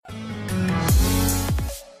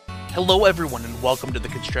Hello everyone and welcome to the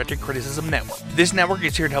Constructive Criticism Network. This network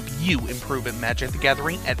is here to help you improve at Magic the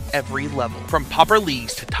Gathering at every level. From Pauper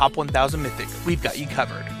Leagues to Top 1000 Mythic, we've got you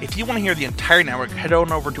covered. If you want to hear the entire network, head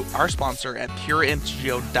on over to our sponsor at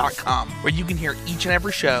PureMTGO.com, where you can hear each and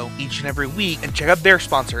every show, each and every week, and check out their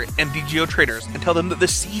sponsor, MTGO Traders, and tell them that the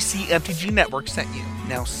CCMTG Network sent you.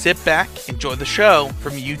 Now sit back, enjoy the show.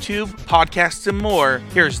 From YouTube, podcasts, and more,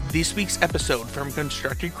 here's this week's episode from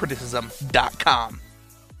ConstructiveCriticism.com.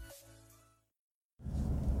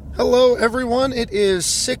 Hello, everyone. It is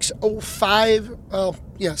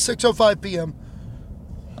 6:05 p.m.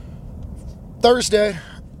 Thursday,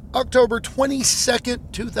 October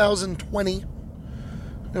 22nd, 2020.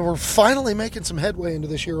 And we're finally making some headway into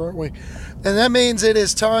this year, aren't we? And that means it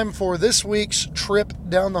is time for this week's trip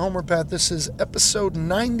down the homeward path. This is episode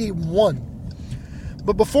 91.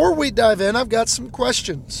 But before we dive in, I've got some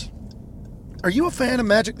questions. Are you a fan of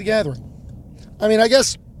Magic the Gathering? I mean, I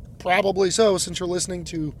guess probably so, since you're listening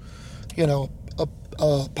to, a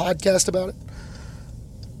podcast about it.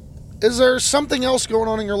 Is there something else going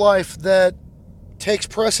on in your life that takes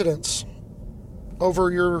precedence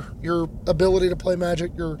over your ability to play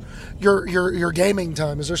Magic, your gaming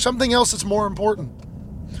time? Is there something else that's more important?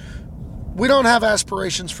 We don't have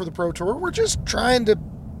aspirations for the Pro Tour. We're just trying to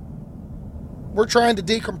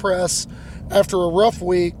decompress after a rough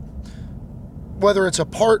week, whether it's a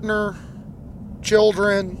partner,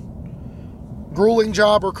 children, grueling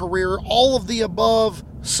job or career, all of the above,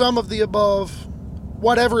 some of the above,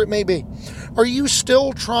 whatever it may be. Are you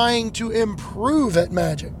still trying to improve at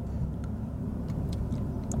Magic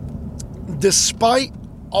despite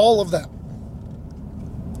all of that?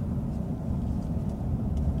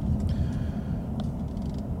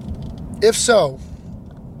 If so,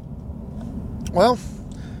 well,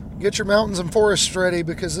 get your mountains and forests ready,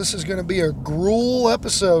 because this is going to be a gruel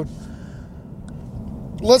episode.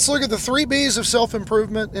 Let's look at the 3 B's of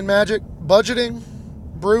self-improvement in Magic: budgeting,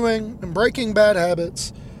 brewing, and breaking bad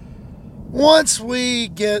habits, once we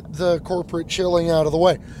get the corporate chilling out of the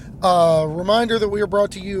way. Reminder that we are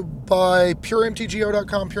brought to you by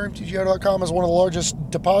PureMTGO.com. PureMTGO.com is one of the largest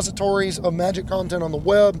depositories of Magic content on the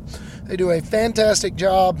web. They do a fantastic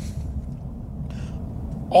job.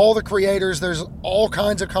 All the creators, there's all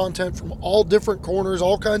kinds of content from all different corners,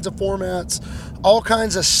 all kinds of formats, all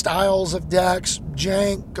kinds of styles of decks,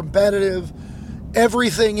 jank, competitive,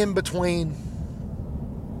 everything in between.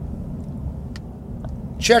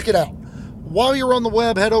 Check it out. While you're on the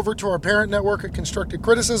web, head over to our parent network at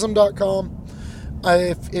ConstructiveCriticism.com.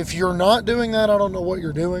 If you're not doing that, I don't know what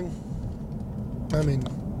you're doing. I mean,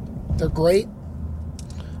 they're great,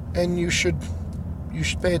 and you should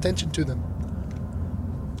pay attention to them.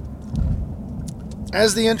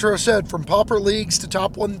 As the intro said, from Pauper Leagues to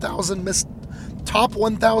Top 1000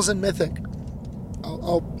 Mythic.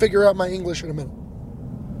 I'll figure out my English in a minute.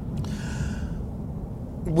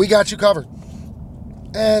 We got you covered.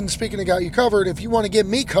 And speaking of got you covered, if you want to get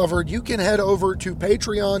me covered, you can head over to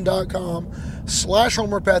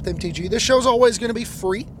patreon.com/HomewardPathMTG. This show's always going to be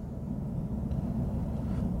free.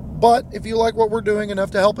 But if you like what we're doing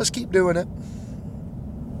enough to help us keep doing it,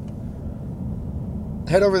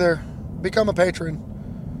 head over there, become a patron,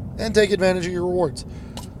 and take advantage of your rewards.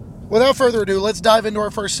 Without further ado, let's dive into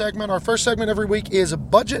our first segment. Our first segment every week is a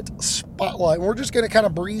Budget Spotlight. We're just going to kind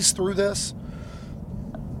of breeze through this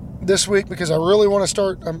week because I really want to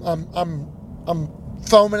start. I'm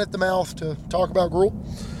foaming at the mouth to talk about Gruul.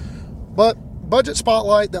 But Budget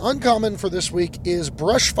Spotlight, the uncommon for this week is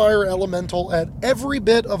Brushfire Elemental at every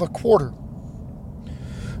bit of a quarter.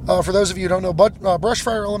 For those of you who don't know,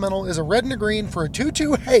 Brushfire Elemental is a red and a green for a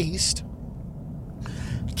 2/2 haste.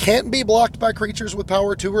 Can't be blocked by creatures with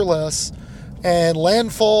power 2 or less. And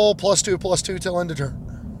landfall +2/+2 till end of turn.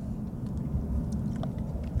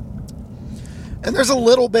 And there's a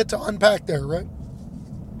little bit to unpack there, right?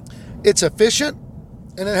 It's efficient,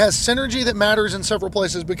 and it has synergy that matters in several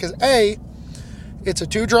places because A, it's a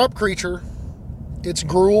 2-drop creature. It's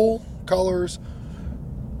Gruul colors.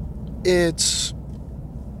 It's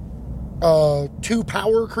 2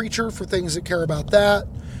 power creature for things that care about that,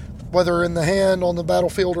 whether in the hand, on the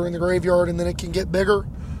battlefield, or in the graveyard, and then it can get bigger.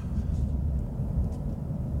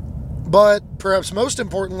 But perhaps most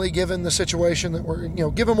importantly, given the situation that we're,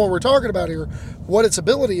 given what we're talking about here, what its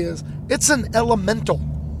ability is, it's an elemental,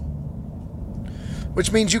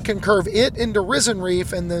 which means you can curve it into Risen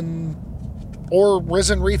Reef or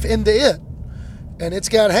Risen Reef into it. And it's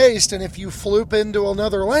got haste, and if you floop into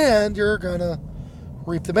another land, you're gonna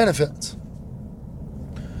reap the benefits.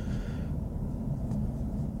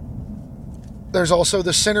 There's also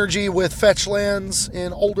the synergy with fetch lands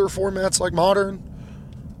in older formats like Modern.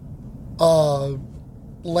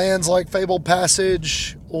 lands like Fabled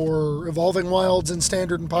Passage or Evolving Wilds in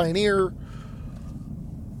Standard and Pioneer.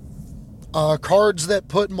 Cards that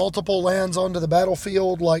put multiple lands onto the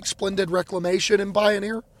battlefield like Splendid Reclamation in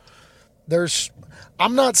Pioneer.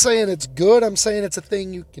 I'm not saying it's good, I'm saying it's a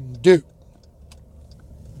thing you can do.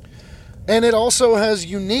 And it also has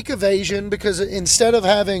unique evasion because instead of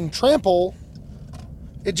having trample,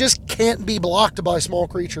 it just can't be blocked by small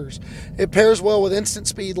creatures. It pairs well with instant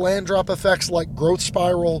speed land drop effects like Growth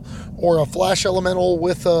Spiral or a Flash Elemental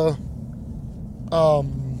with a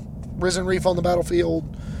Risen Reef on the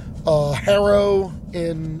battlefield. Harrow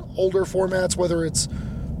in older formats, whether it's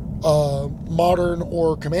Modern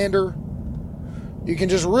or Commander. You can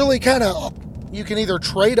just really you can either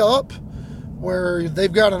trade up where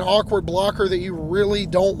they've got an awkward blocker that you really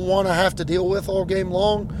don't want to have to deal with all game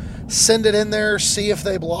long. Send it in there, see if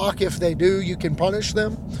they block. If they do, you can punish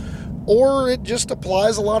them. Or it just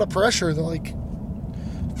applies a lot of pressure. Like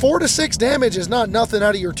 4 to 6 damage is not nothing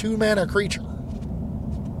out of your 2-mana creature.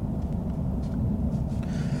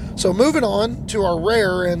 So moving on to our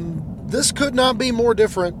rare, and this could not be more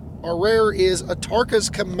different. Our rare is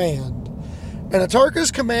Atarka's Command. And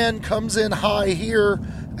Atarka's Command comes in high here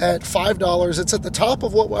at $5. It's at the top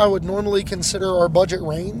of what I would normally consider our budget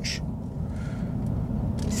range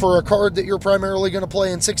for a card that you're primarily going to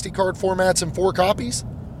play in 60 card formats and 4 copies.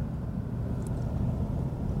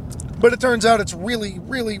 But it turns out it's really,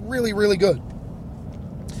 really, really, really good.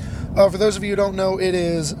 For those of you who don't know, it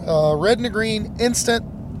is red and a green, instant,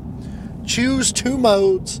 choose 2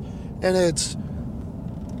 modes, and it's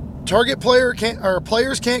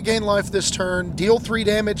players can't gain life this turn, deal 3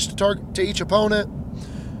 damage to each opponent.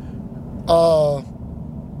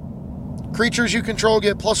 Creatures you control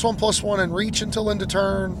get +1/+1 and reach until end of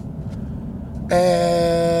turn.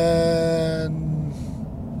 And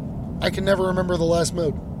I can never remember the last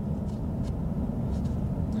mode.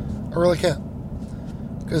 I really can't.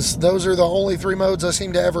 Because those are the only 3 modes I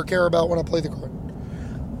seem to ever care about when I play the card.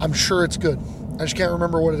 I'm sure it's good. I just can't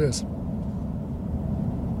remember what it is.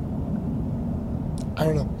 I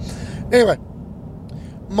don't know. Anyway,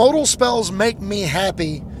 modal spells make me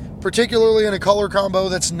happy, particularly in a color combo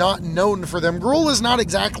that's not known for them. Gruul is not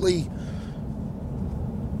exactly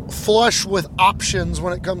flush with options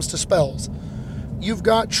when it comes to spells. You've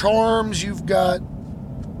got charms, you've got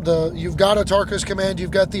Atarka's Command, you've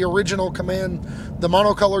got the original command, the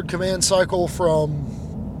monocolored command cycle from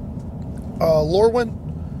Lorwyn.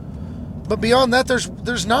 But beyond that,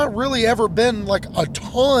 there's not really ever been like a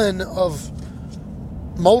ton of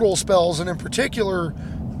modal spells, and in particular,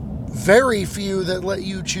 very few that let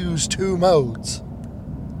you choose 2 modes.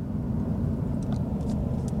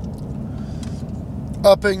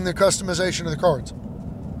 Upping the customization of the cards.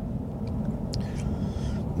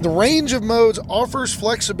 The range of modes offers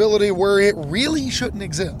flexibility where it really shouldn't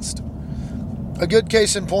exist. A good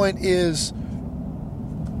case in point is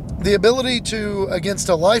the ability to, against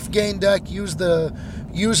a life gain deck, use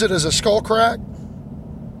it as a Skullcrack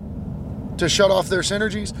to shut off their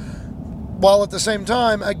synergies, while at the same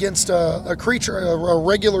time against a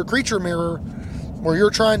regular creature mirror where you're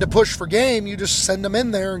trying to push for game, you just send them in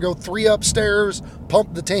there and go 3 upstairs,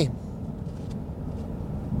 pump the team.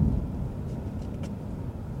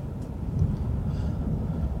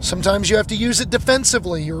 Sometimes you have to use it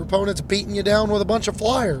defensively. Your opponent's beating you down with a bunch of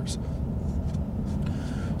flyers.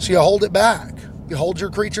 So you hold it back. You hold your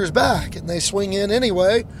creatures back, and they swing in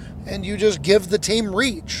anyway, and you just give the team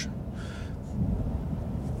reach.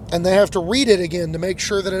 And they have to read it again to make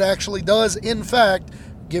sure that it actually does, in fact,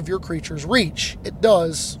 give your creatures reach. It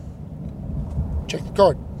does. Check the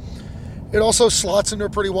card. It also slots into a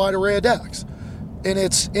pretty wide array of decks. In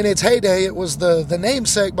its heyday, it was the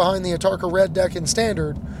namesake behind the Atarka Red deck in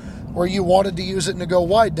Standard, where you wanted to use it in a go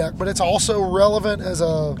wide deck, but it's also relevant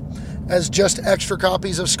as just extra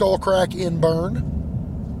copies of Skullcrack in Burn,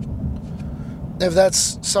 if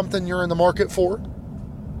that's something you're in the market for.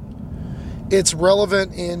 It's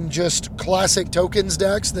relevant in just classic tokens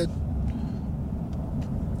decks that,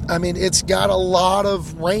 I mean, it's got a lot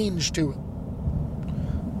of range to it.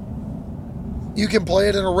 You can play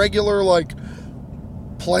it in a regular, like,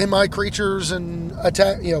 play my creatures and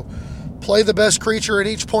attack, play the best creature at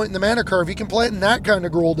each point in the mana curve. You can play it in that kind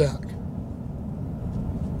of Gruul deck.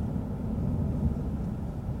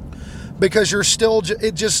 Because you're still,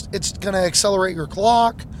 it's going to accelerate your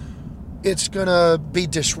clock. It's going to be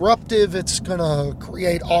disruptive. It's going to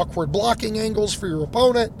create awkward blocking angles for your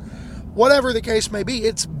opponent. Whatever the case may be,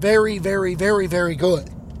 it's very, very, very, very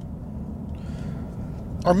good.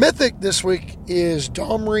 Our mythic this week is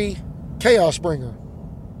Domri Chaosbringer.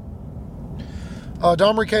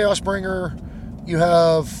 Domri Chaosbringer, you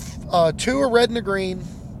have 2 a red and a green.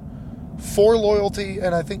 4 loyalty,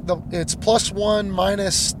 and I think it's +1,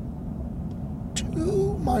 -2,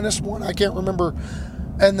 -1, I can't remember,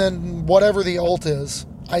 and then whatever the alt is.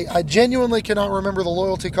 I genuinely cannot remember the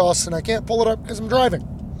loyalty costs, and I can't pull it up because I'm driving.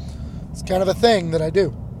 It's kind of a thing that I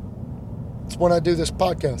do. It's when I do this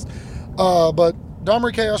podcast. But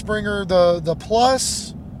Domri Chaosbringer, the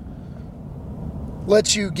plus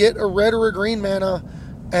lets you get a red or a green mana,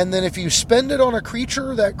 and then if you spend it on a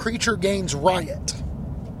creature, that creature gains Riot.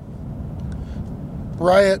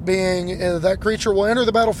 Riot being that creature will enter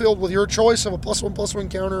the battlefield with your choice of a +1/+1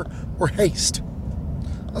 counter or haste.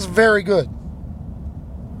 That's very good.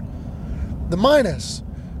 The minus,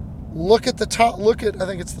 look at, I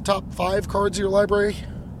think it's the top 5 cards of your library.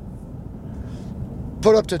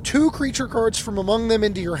 Put up to 2 creature cards from among them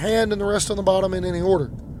into your hand and the rest on the bottom in any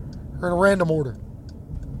order, or in a random order.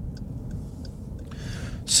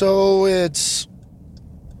 So it's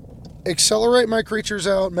accelerate my creatures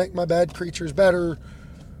out, make my bad creatures better,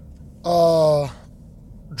 draw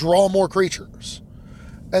more creatures.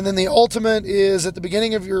 And then the ultimate is at the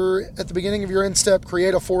beginning of your end step,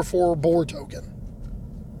 create a 4/4 boar token.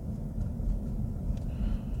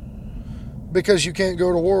 Because you can't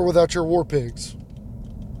go to war without your war pigs.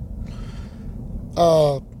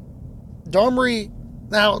 Domri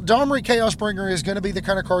Chaosbringer is going to be the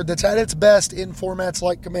kind of card that's at its best in formats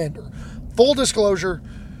like Commander. Full disclosure,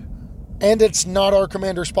 and it's not our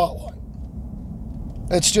Commander Spotlight.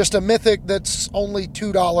 It's just a mythic that's only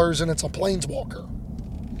 $2 and it's a Planeswalker.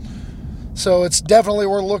 So it's definitely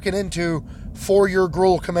worth looking into for your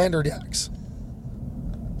Gruul Commander decks.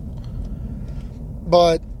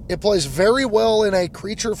 But it plays very well in a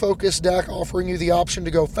creature-focused deck, offering you the option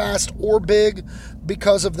to go fast or big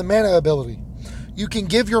because of the mana ability. You can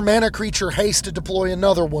give your mana creature haste to deploy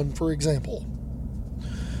another one, for example.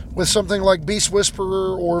 With something like Beast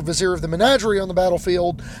Whisperer or Vizier of the Menagerie on the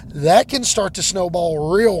battlefield, that can start to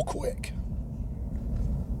snowball real quick.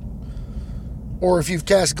 Or if you've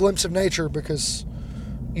cast Glimpse of Nature because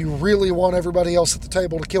you really want everybody else at the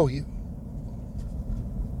table to kill you.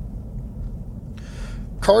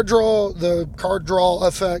 The card draw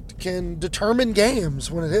effect can determine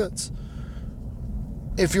games when it hits.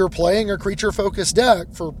 If you're playing a creature-focused deck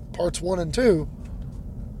for parts 1 and 2,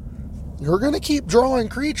 you're going to keep drawing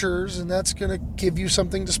creatures, and that's going to give you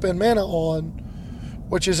something to spend mana on,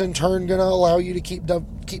 which is in turn going to allow you to keep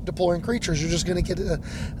deploying creatures. You're just going to get to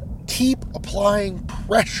keep applying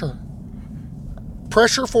pressure.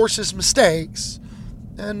 Pressure forces mistakes,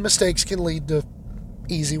 and mistakes can lead to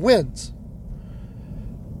easy wins.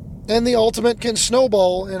 And the ultimate can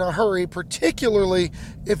snowball in a hurry, particularly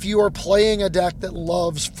if you are playing a deck that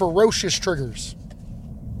loves ferocious triggers.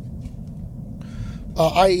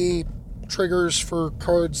 I.e., triggers for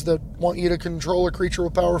cards that want you to control a creature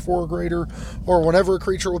with power 4 or greater, or whenever a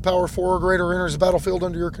creature with power 4 or greater enters the battlefield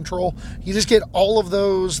under your control, you just get all of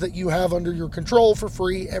those that you have under your control for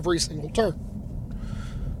free every single turn.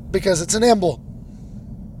 Because it's an emblem.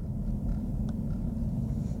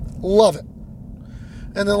 Love it.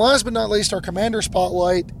 And then last but not least, our Commander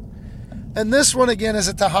Spotlight. And this one, again, is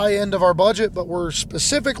at the high end of our budget, but we're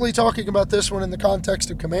specifically talking about this one in the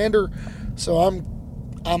context of Commander, so I'm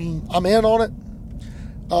in on it.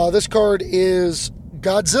 This card is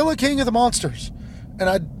Godzilla King of the Monsters. And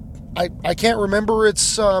I can't remember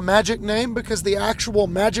its Magic name because the actual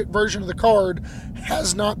Magic version of the card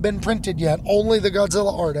has not been printed yet. Only the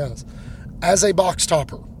Godzilla art has. As a box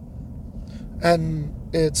topper. And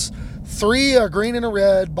it's 3, a green and a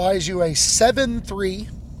red, buys you a 7/3,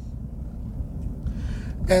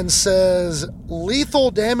 and says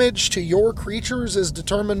lethal damage to your creatures is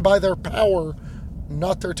determined by their power,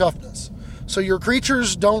 not their toughness. So your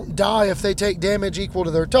creatures don't die if they take damage equal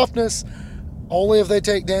to their toughness, only if they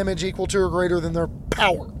take damage equal to or greater than their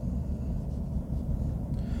power.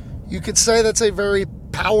 You could say that's a very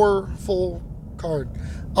powerful card.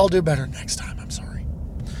 I'll do better next time, I'm sorry.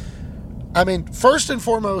 I mean, first and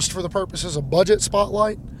foremost, for the purposes of budget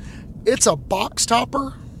Spotlight, it's a box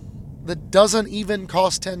topper that doesn't even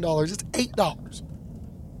cost $10. It's $8.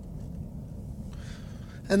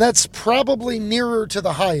 And that's probably nearer to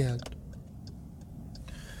the high end.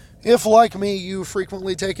 If, like me, you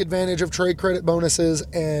frequently take advantage of trade credit bonuses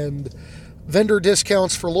and vendor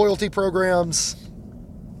discounts for loyalty programs,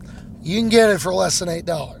 you can get it for less than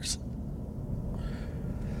 $8.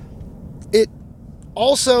 It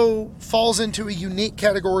also falls into a unique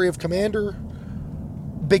category of Commander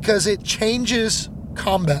because it changes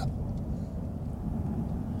combat.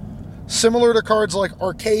 Similar to cards like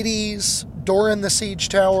Arcades, Doran the Siege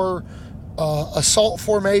Tower, Assault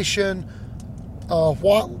Formation,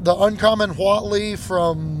 the uncommon Huatli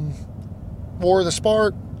from War of the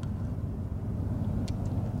Spark,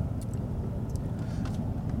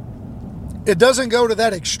 It doesn't go to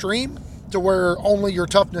that extreme to where only your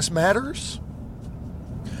toughness matters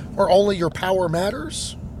or only your power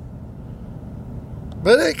matters,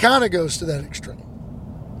 but it kind of goes to that extreme.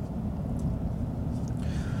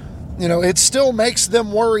 You know, it still makes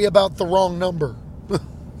them worry about the wrong number.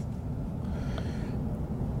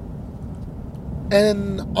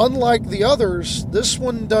 And unlike the others, this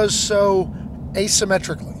one does so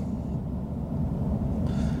asymmetrically.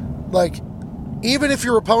 Like, even if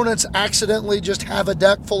your opponents accidentally just have a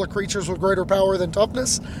deck full of creatures with greater power than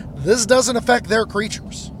toughness, this doesn't affect their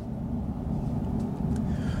creatures.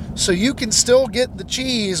 So you can still get the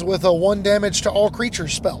cheese with a 1 damage to all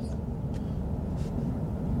creatures spell.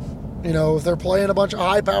 You know, if they're playing a bunch of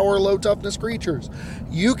high power, low toughness creatures,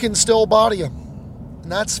 you can still body them.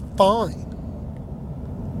 And that's fine.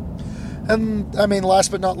 And, I mean, last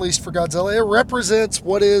but not least for Godzilla, it represents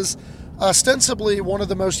what is ostensibly one of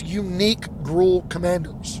the most unique Gruul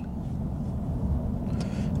commanders.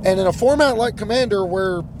 And in a format like Commander,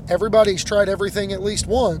 where everybody's tried everything at least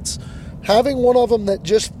once, having one of them that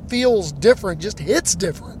just feels different, just hits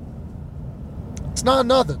different, it's not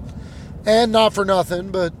nothing. And not for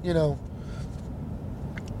nothing, but, you know,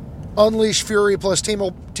 Unleash Fury plus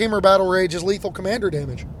Teamer Battle Rage is lethal commander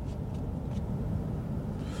damage.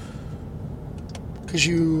 Because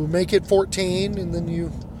you make it 14, and then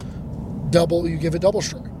you give it double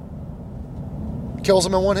strike. Kills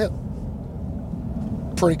them in 1 hit.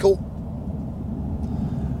 Pretty cool.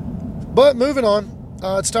 But moving on,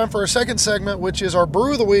 it's time for our second segment, which is our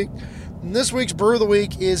Brew of the Week. And this week's Brew of the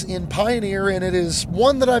Week is in Pioneer, and it is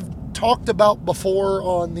one that I've talked about before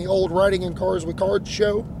on the old Writing in Cars with Cards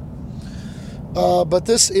show. But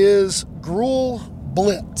this is Gruul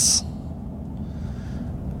Blitz.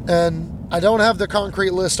 And I don't have the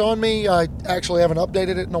concrete list on me. I actually haven't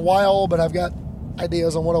updated it in a while, but I've got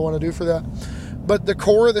ideas on what I want to do for that. But the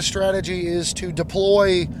core of the strategy is to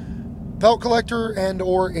deploy Pelt Collector and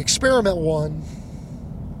or Experiment 1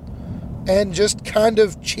 and just kind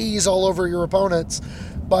of cheese all over your opponents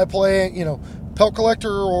by playing, you know, Pelt Collector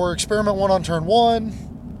or Experiment 1 on turn 1,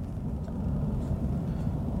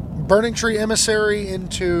 Burning Tree Emissary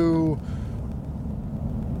into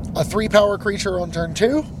a 3-power creature on turn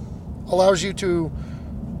 2. Allows you to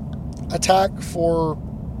attack for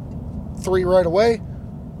 3 right away.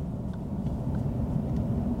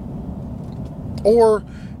 Or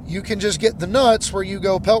you can just get the nuts where you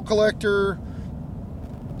go Pelt Collector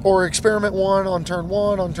or Experiment 1 on turn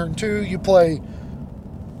 1. On turn 2, you play,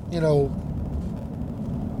 you know,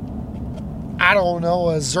 I don't know,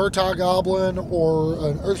 a Zerta Goblin or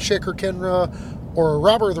an Earthshaker Kenra or a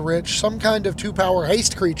Robber the Rich, some kind of 2-power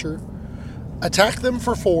haste creature. Attack them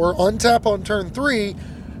for 4, untap on turn 3,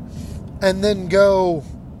 and then go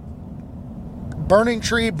Burning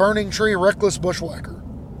Tree, Reckless Bushwhacker.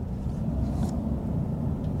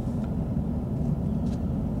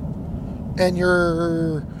 And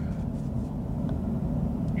your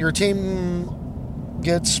team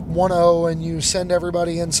gets 1-0, and you send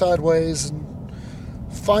everybody in sideways and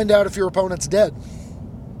find out if your opponent's dead.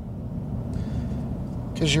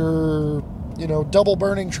 Because you're, you know, double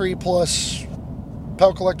Burning Tree plus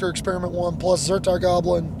Pelt Collector Experiment 1 plus Zerta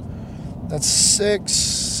Goblin. That's 6,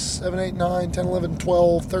 7, 8, 9, 10, 11,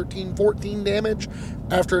 12, 13, 14 damage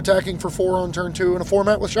after attacking for 4 on turn 2 in a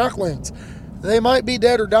format with Shocklands. They might be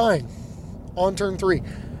dead or dying on turn 3.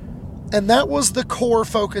 And that was the core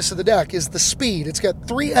focus of the deck, is the speed. It's got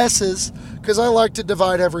 3 S's, because I like to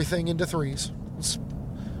divide everything into 3s. It's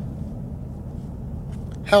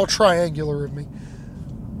how triangular of me.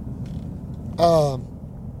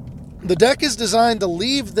 The deck is designed to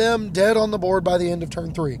leave them dead on the board by the end of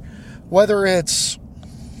turn 3. Whether it's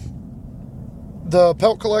the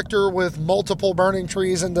Pelt Collector with multiple Burning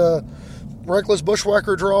Trees and the Reckless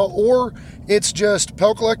Bushwhacker draw, or it's just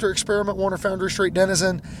Pelt Collector, Experiment 1, or Foundry Street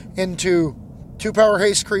Denizen into 2-power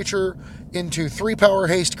haste creature, into 3-power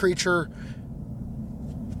haste creature,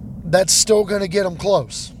 that's still going to get them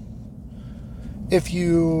close. If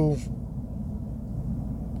you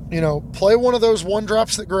play one of those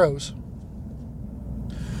 1-drops that grows,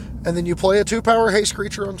 and then you play a 2-power haste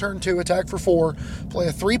creature on turn 2, attack for 4, play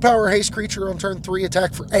a 3-power haste creature on turn 3,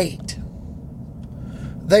 attack for 8.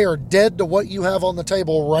 They are dead to what you have on the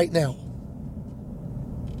table right now.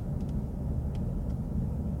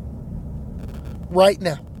 Right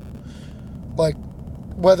now. Like,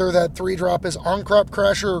 whether that 3-drop is On-Crop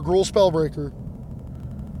Crasher or Gruul Spellbreaker,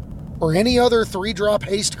 or any other 3-drop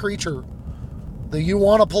haste creature that you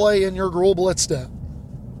want to play in your Gruul Blitz deck.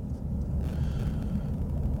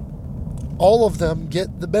 All of them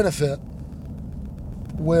get the benefit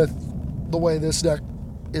with the way this deck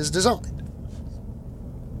is designed.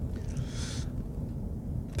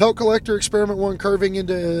 Pelt Collector Experiment 1 curving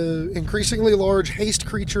into increasingly large haste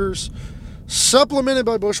creatures, supplemented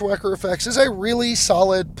by Bushwhacker effects, is a really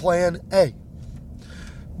solid plan A.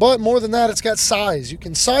 But more than that, it's got size. You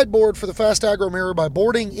can sideboard for the fast aggro mirror by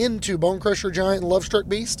boarding into Bonecrusher Giant and Lovestruck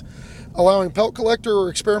Beast, allowing Pelt Collector or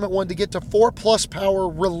Experiment 1 to get to 4+ power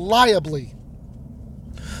reliably.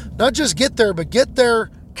 Not just get there, but get there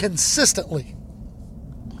consistently.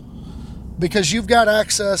 Because you've got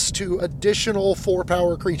access to additional 4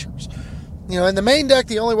 power creatures. In the main deck,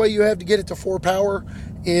 the only way you have to get it to 4 power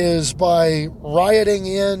is by rioting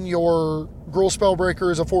in your Gruul Spellbreaker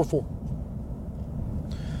as a 4/4.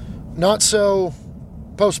 Not so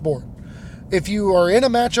post-board. If you are in a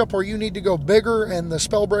matchup where you need to go bigger and the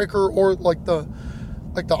Spellbreaker or like the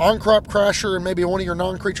On-Crop Crasher and maybe one of your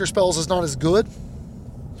non-creature spells is not as good,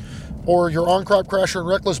 or your On-Crop Crasher and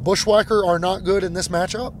Reckless Bushwhacker are not good in this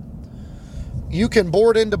matchup, you can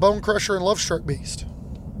board into Bonecrusher and Lovestruck Beast.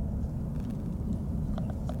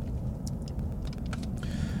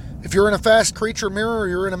 If you're in a fast creature mirror or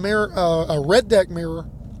you're in a red deck mirror,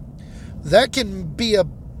 that can be a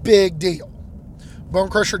big deal.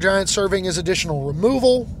 Bonecrusher Giant serving as additional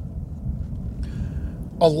removal,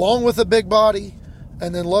 along with a big body,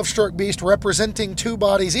 and then Lovestruck Beast representing 2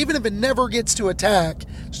 bodies. Even if it never gets to attack,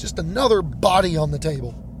 it's just another body on the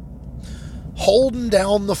table, holding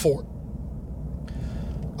down the fort.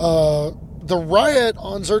 The Riot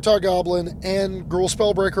on Zertog Goblin and Gruul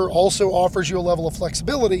Spellbreaker also offers you a level of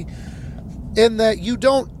flexibility in that you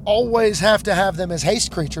don't always have to have them as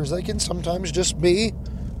haste creatures. They can sometimes just be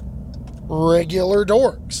regular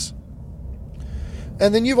dorks.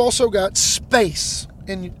 And then you've also got space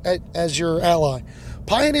as your ally.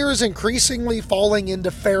 Pioneer is increasingly falling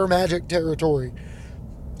into fair magic territory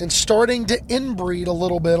and starting to inbreed a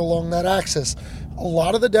little bit along that axis. A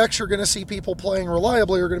lot of the decks you're going to see people playing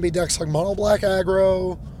reliably are going to be decks like Mono Black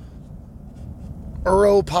Aggro,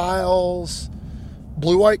 Uro Piles,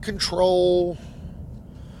 Blue-White Control.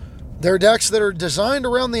 They're decks that are designed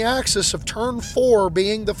around the axis of turn 4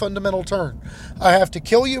 being the fundamental turn. I have to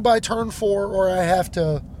kill you by turn 4, or I have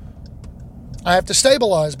to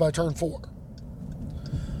stabilize by turn 4.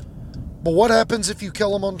 But what happens if you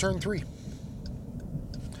kill them on turn 3?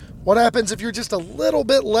 What happens if you're just a little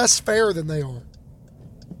bit less fair than they are?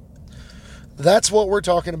 That's what we're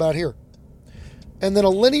talking about here. And then a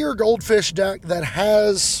linear Goldfish deck that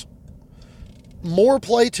has more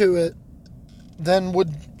play to it than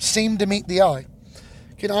would seem to meet the eye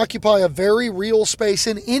can occupy a very real space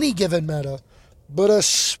in any given meta, but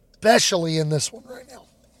especially in this one right now.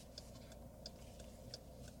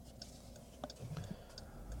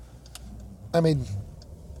 I mean,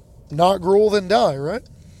 not Gruul then die, right?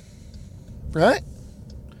 Right?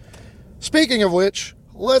 Speaking of which,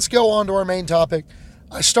 let's go on to our main topic.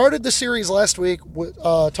 I started the series last week with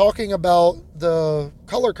talking about the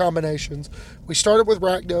color combinations. We started with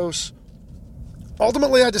Rakdos.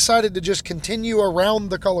 Ultimately, I decided to just continue around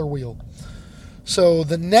the color wheel. So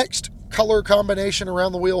the next color combination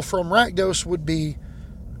around the wheel from Rakdos would be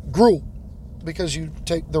Gruul, because you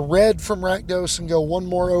take the red from Rakdos and go one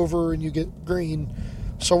more over and you get green.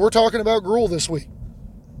 So we're talking about Gruul this week,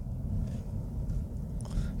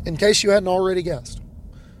 in case you hadn't already guessed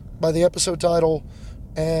by the episode title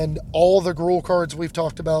and all the Gruul cards we've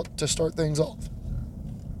talked about to start things off.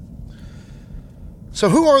 So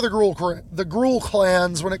who are the Gruul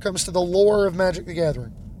clans when it comes to the lore of Magic the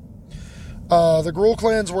Gathering? The Gruul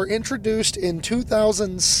clans were introduced in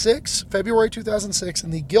 2006, February 2006,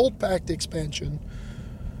 in the Guild Pact expansion.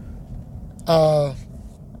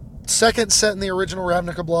 Second set in the original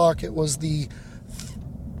Ravnica block. It was the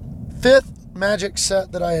 5th Magic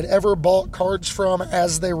set that I had ever bought cards from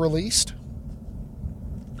as they released.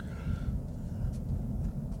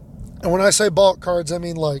 And when I say bought cards, I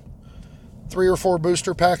mean like 3 or 4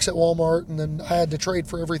 booster packs at Walmart, and then I had to trade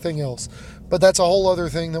for everything else. But that's a whole other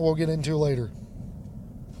thing that we'll get into later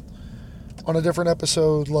on a different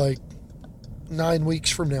episode, like 9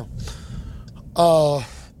 weeks from now.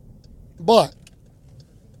 But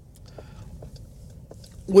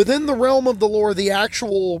within the realm of the lore, the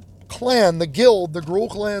actual clan, the guild, the Gruul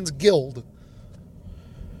Clan's guild,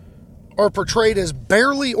 are portrayed as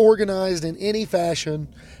barely organized in any fashion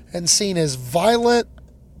and seen as violent,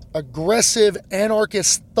 aggressive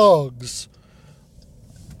anarchist thugs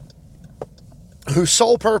whose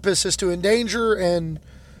sole purpose is to endanger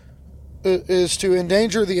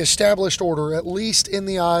the established order, at least in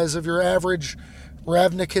the eyes of your average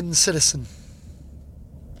Ravnican citizen.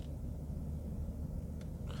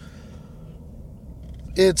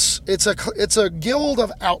 It's a guild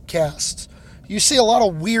of outcasts. You see a lot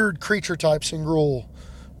of weird creature types in Gruul.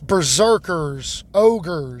 berserkers,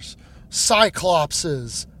 ogres,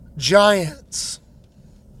 cyclopses, giants.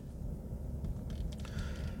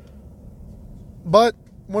 But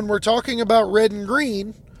when we're talking about red and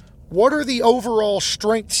green, what are the overall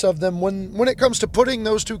strengths of them when it comes to putting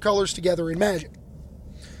those two colors together in Magic?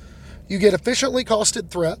 You get efficiently costed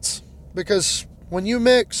threats, because when you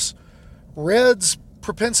mix red's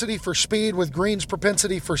propensity for speed with green's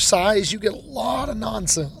propensity for size, you get a lot of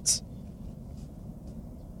nonsense.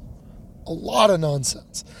 A lot of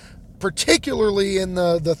nonsense. Particularly in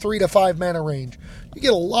the 3 to 5 mana range. You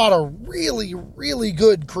get a lot of really, really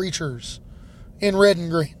good creatures in red and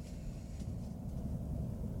green.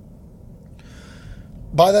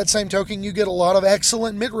 By that same token, you get a lot of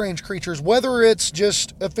excellent mid-range creatures, whether it's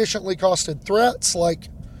just efficiently costed threats like,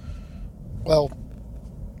 well,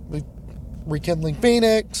 Rekindling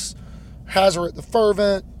Phoenix, Hazoret the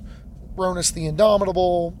Fervent, Ronus the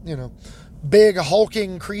Indomitable, big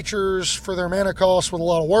hulking creatures for their mana cost with a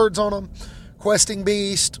lot of words on them, Questing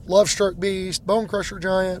Beast, Lovestruck Beast, Bone Crusher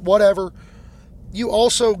Giant, whatever. You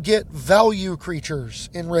also get value creatures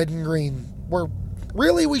in red and green, where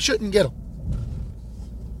really we shouldn't get them.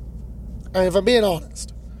 I mean, if I'm being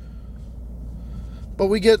honest. But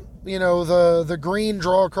we get, the green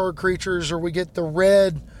draw card creatures, or we get the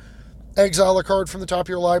red exile a card from the top of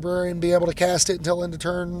your library and be able to cast it until end of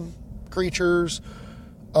turn creatures.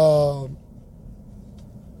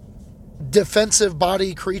 Defensive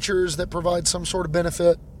body creatures that provide some sort of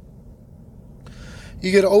benefit.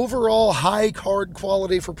 You get overall high card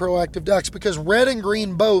quality for proactive decks, because red and green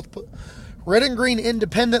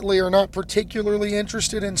independently are not particularly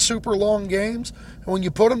interested in super long games. And when you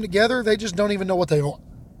put them together, they just don't even know what they are.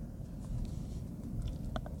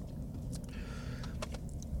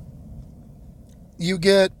 You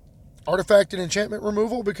get artifact and enchantment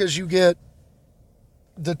removal, because you get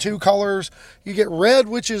the two colors. You get red,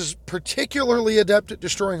 which is particularly adept at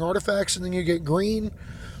destroying artifacts, and then you get green,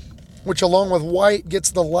 which along with white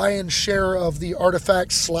gets the lion's share of the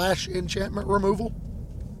artifact / enchantment removal.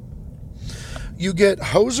 You get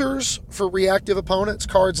hosers for reactive opponents,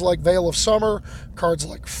 cards like Veil of Summer, cards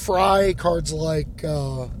like Fry, cards like,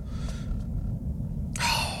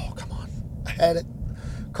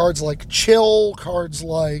 cards like Chill, cards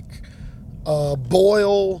like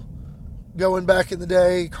Boil, going back in the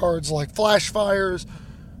day, cards like Flash Fires,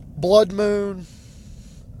 Blood Moon.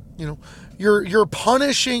 You're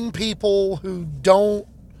punishing people who don't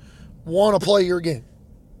want to play your game.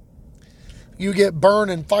 You get burn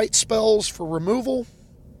and fight spells for removal,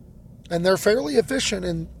 and they're fairly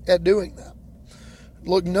efficient at doing that.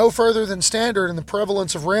 Look no further than standard in the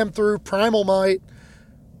prevalence of Ram Through, Primal Might,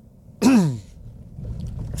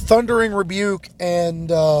 Thundering Rebuke,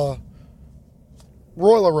 and Royal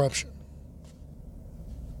Eruption.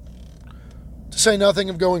 To say nothing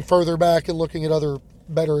of going further back and looking at other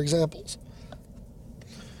better examples.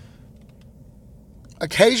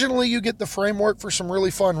 Occasionally you get the framework for some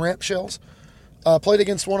really fun ramp shells. Played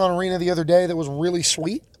against one on Arena the other day that was really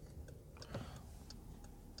sweet.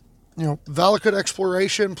 Valakut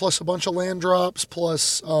Exploration plus a bunch of land drops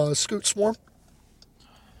plus Scoot Swarm.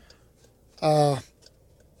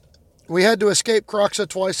 We had to escape Kroxa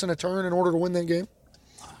twice in a turn in order to win that game.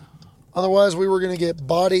 Otherwise, we were going to get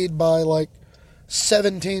bodied by like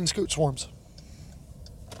 17 Scoot Swarms.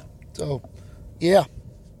 So, yeah,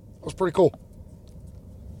 it was pretty cool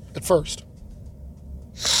at first.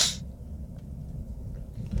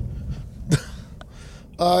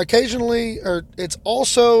 Occasionally, it's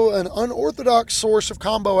also an unorthodox source of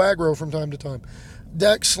combo aggro from time to time.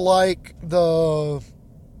 Decks like the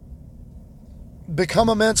Become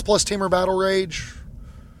Immense plus Temur Battle Rage,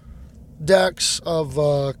 decks of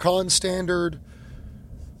Con Standard,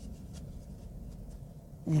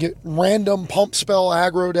 get random pump spell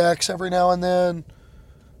aggro decks every now and then.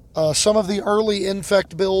 Some of the early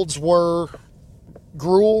Infect builds were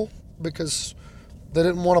Gruul, because they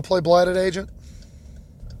didn't want to play Blighted Agent.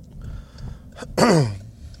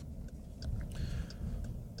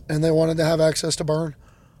 And they wanted to have access to burn.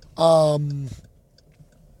 And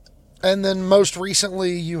then most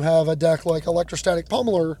recently you have a deck like Electrostatic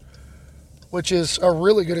Pummeler, which is a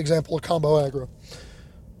really good example of combo aggro.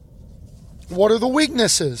 What are the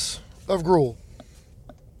weaknesses of Gruul?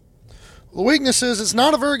 The weakness is it's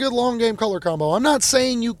not a very good long game color combo. I'm not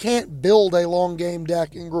saying you can't build a long game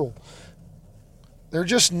deck in Gruul. They're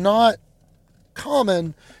just not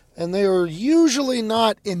common, and they are usually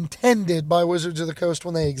not intended by Wizards of the Coast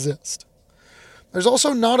when they exist. There's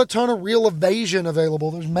also not a ton of real evasion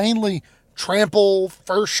available. There's mainly Trample,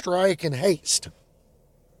 First Strike, and Haste.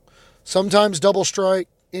 Sometimes Double Strike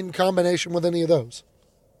in combination with any of those.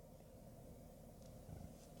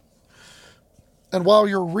 And while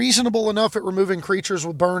you're reasonable enough at removing creatures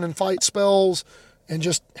with burn and fight spells and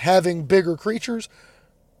just having bigger creatures,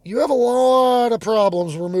 you have a lot of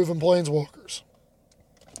problems removing planeswalkers.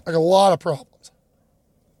 Like a lot of problems.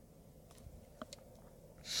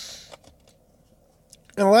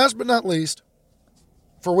 And last but not least,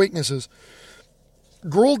 for weaknesses,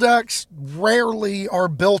 Gruul decks rarely are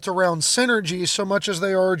built around synergy so much as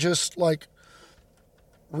they are just like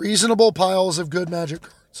reasonable piles of good Magic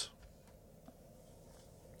cards.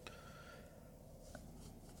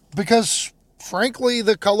 Because, frankly,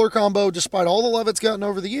 the color combo, despite all the love it's gotten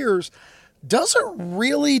over the years, doesn't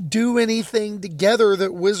really do anything together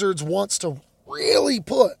that Wizards wants to really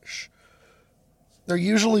push. They're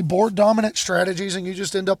usually board-dominant strategies, and you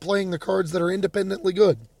just end up playing the cards that are independently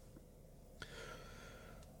good.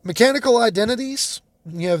 Mechanical identities.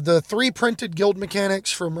 You have the 3 printed guild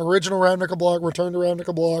mechanics from original Ravnica block, Return to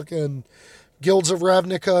Ravnica block, and Guilds of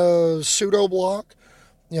Ravnica pseudo block.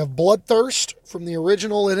 You have Bloodthirst from the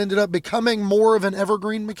original. It ended up becoming more of an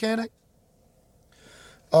evergreen mechanic.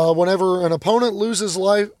 Whenever an opponent has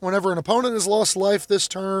lost life this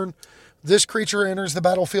turn, this creature enters the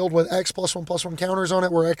battlefield with X +1/+1 counters on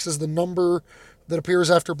it, where X is the number that appears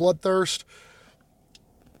after Bloodthirst.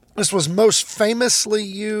 This was most famously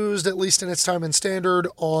used, at least in its time in Standard,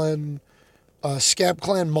 on Scab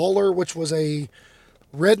Clan Mauler, which was a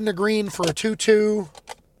red and a green for a 2/2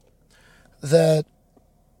 that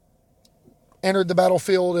entered the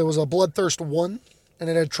battlefield. It was a Bloodthirst 1, and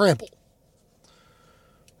it had Trample.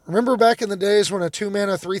 Remember back in the days when a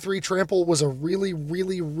 2-mana 3/3 Trample was a really,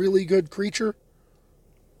 really, really good creature?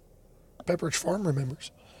 Pepperidge Farm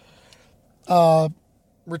remembers.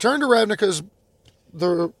 Return to Ravnica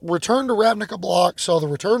block saw the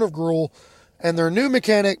return of Gruul and their new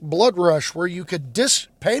mechanic, Blood Rush, where you could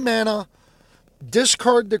pay mana,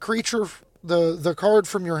 discard the creature, the card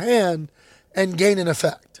from your hand, and gain an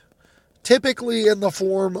effect. Typically in the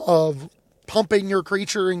form of pumping your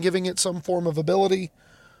creature and giving it some form of ability,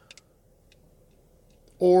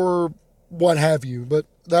 or what have you. But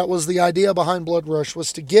that was the idea behind Blood Rush,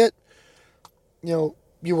 was to get, you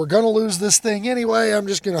were going to lose this thing anyway, I'm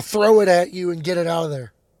just going to throw it at you and get it out of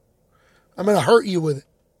there. I'm going to hurt you with it.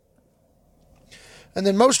 And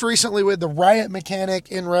then most recently we had the Riot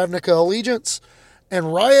mechanic in Ravnica Allegiance,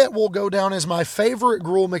 and Riot will go down as my favorite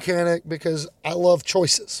Gruul mechanic because I love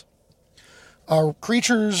choices.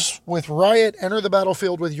 Creatures with Riot enter the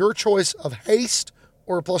battlefield with your choice of haste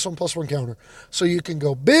or a +1/+1 counter. So you can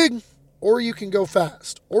go big, or you can go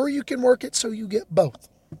fast, or you can work it so you get both.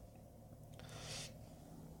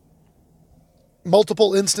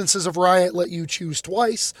 Multiple instances of Riot let you choose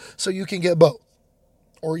twice, so you can get both.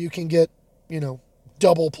 Or you can get,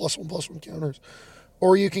 double +1/+1 counters.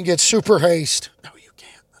 Or you can get super haste. No, you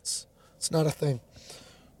can't. That's not a thing.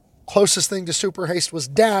 Closest thing to super haste was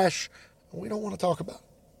dash. We don't want to talk about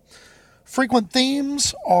it. Frequent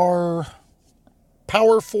themes are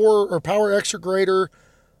power 4 or power X or greater,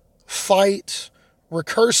 fight,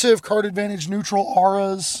 recursive, card advantage, neutral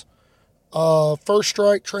auras, first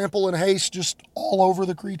strike, trample, and haste, just all over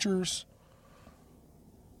the creatures.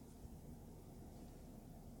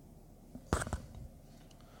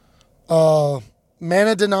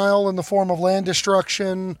 Mana denial in the form of land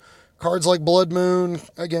destruction, cards like Blood Moon,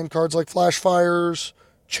 again, cards like Flash Fires,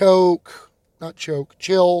 chill. I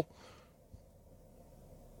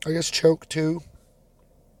guess choke too.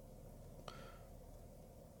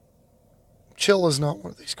 Chill is not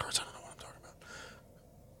one of these cards. I don't know what I'm talking about.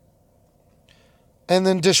 And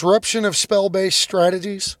then disruption of spell-based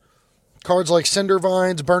strategies. Cards like Cinder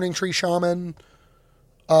Vines, Burning Tree Shaman.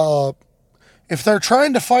 If they're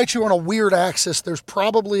trying to fight you on a weird axis, there's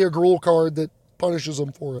probably a Gruul card that punishes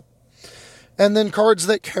them for it. And then cards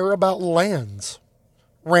that care about lands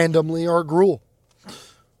randomly are Gruul.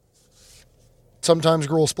 Sometimes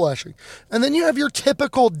Gruul splashing. And then you have your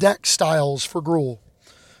typical deck styles for Gruul.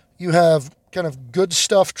 You have kind of good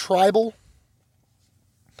stuff tribal,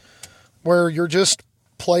 where you're just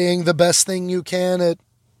playing the best thing you can at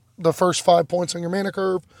the first 5 points on your mana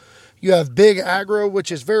curve. You have big aggro,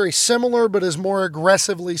 which is very similar, but is more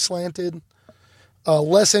aggressively slanted.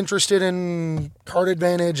 Less interested in card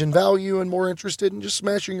advantage and value, and more interested in just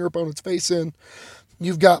smashing your opponent's face in.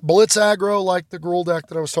 You've got blitz aggro, like the Gruul deck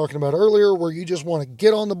that I was talking about earlier, where you just want to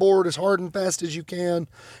get on the board as hard and fast as you can,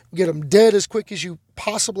 get them dead as quick as you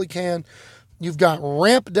possibly can. You've got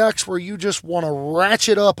ramp decks where you just want to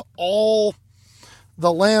ratchet up all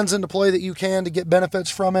the lands into play that you can to get benefits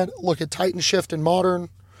from it. Look at Titan Shift in Modern.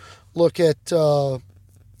 Look at,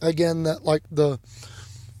 again, the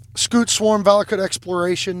Scoot Swarm Valakut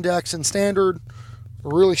Exploration decks in Standard.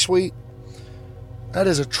 Really sweet. That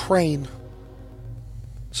is a train.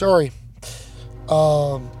 Sorry.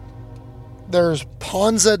 There's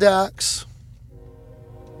Ponza decks.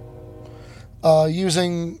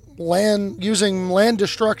 Using land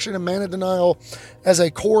destruction and mana denial as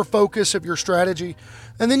a core focus of your strategy.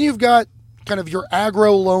 And then you've got kind of your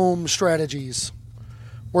aggro loam strategies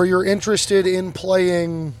where you're interested in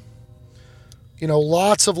playing,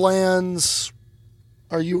 lots of lands,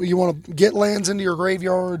 or you want to get lands into your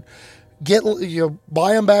graveyard,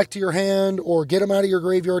 buy them back to your hand or get them out of your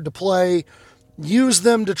graveyard to play, use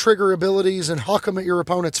them to trigger abilities and huck them at your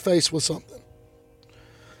opponent's face with something.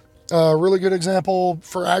 A really good example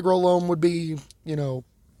for aggro loam would be,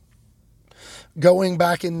 going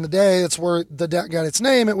back in the day, that's where the deck got its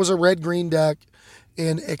name. It was a red-green deck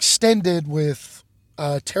and extended with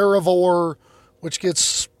Terravore,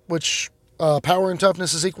 which power and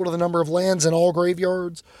toughness is equal to the number of lands in all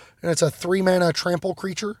graveyards, and it's a 3-mana trample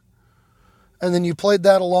creature. And then you played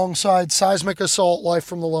that alongside Seismic Assault, Life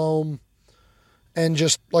from the Loam, and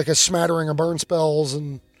just like a smattering of burn spells.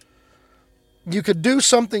 And you could do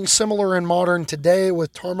something similar in Modern today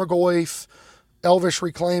with Tarmogoyf, Elvish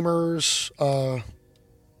Reclaimers.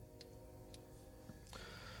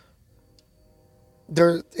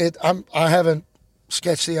 I haven't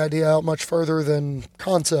sketched the idea out much further than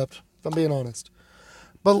concept, if I'm being honest.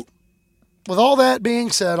 But with all that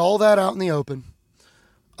being said, all that out in the open,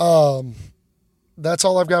 that's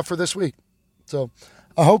all I've got for this week. So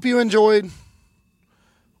I hope you enjoyed.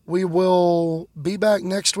 We will be back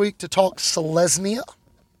next week to talk Selesnya.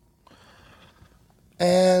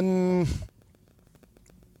 And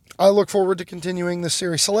I look forward to continuing this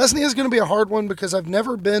series. Selesnya is going to be a hard one because I've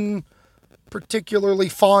never been particularly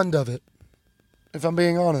fond of it, if I'm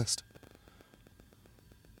being honest.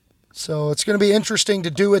 So it's going to be interesting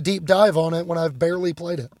to do a deep dive on it when I've barely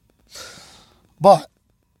played it. But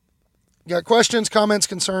got questions, comments,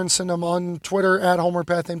 concerns, send them on Twitter at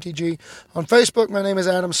HomewardPathMTG. On Facebook, my name is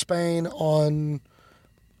Adam Spain. On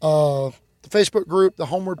the Facebook group, the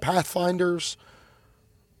Homeward Pathfinders.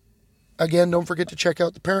 Again, don't forget to check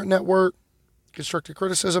out the parent network, Constructive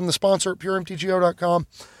Criticism, the sponsor at PureMTGO.com,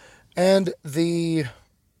 and the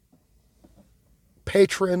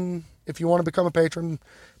patron, if you want to become a patron,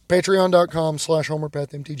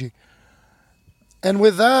 patreon.com/HomewardPathMTG. And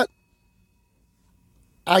with that,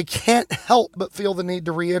 I can't help but feel the need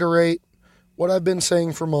to reiterate what I've been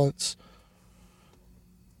saying for months.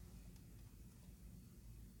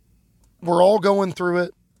 We're all going through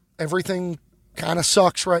it. Everything kind of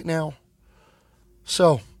sucks right now.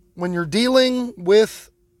 So, when you're dealing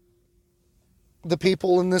with the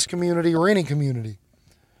people in this community or any community,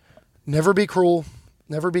 never be cruel,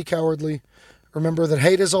 never be cowardly. Remember that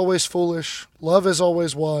hate is always foolish, love is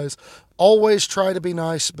always wise. Always try to be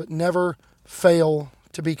nice, but never fail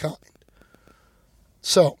to be kind.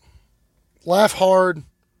 So, laugh hard,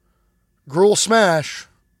 gruel smash,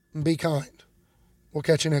 and be kind. We'll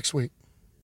catch you next week.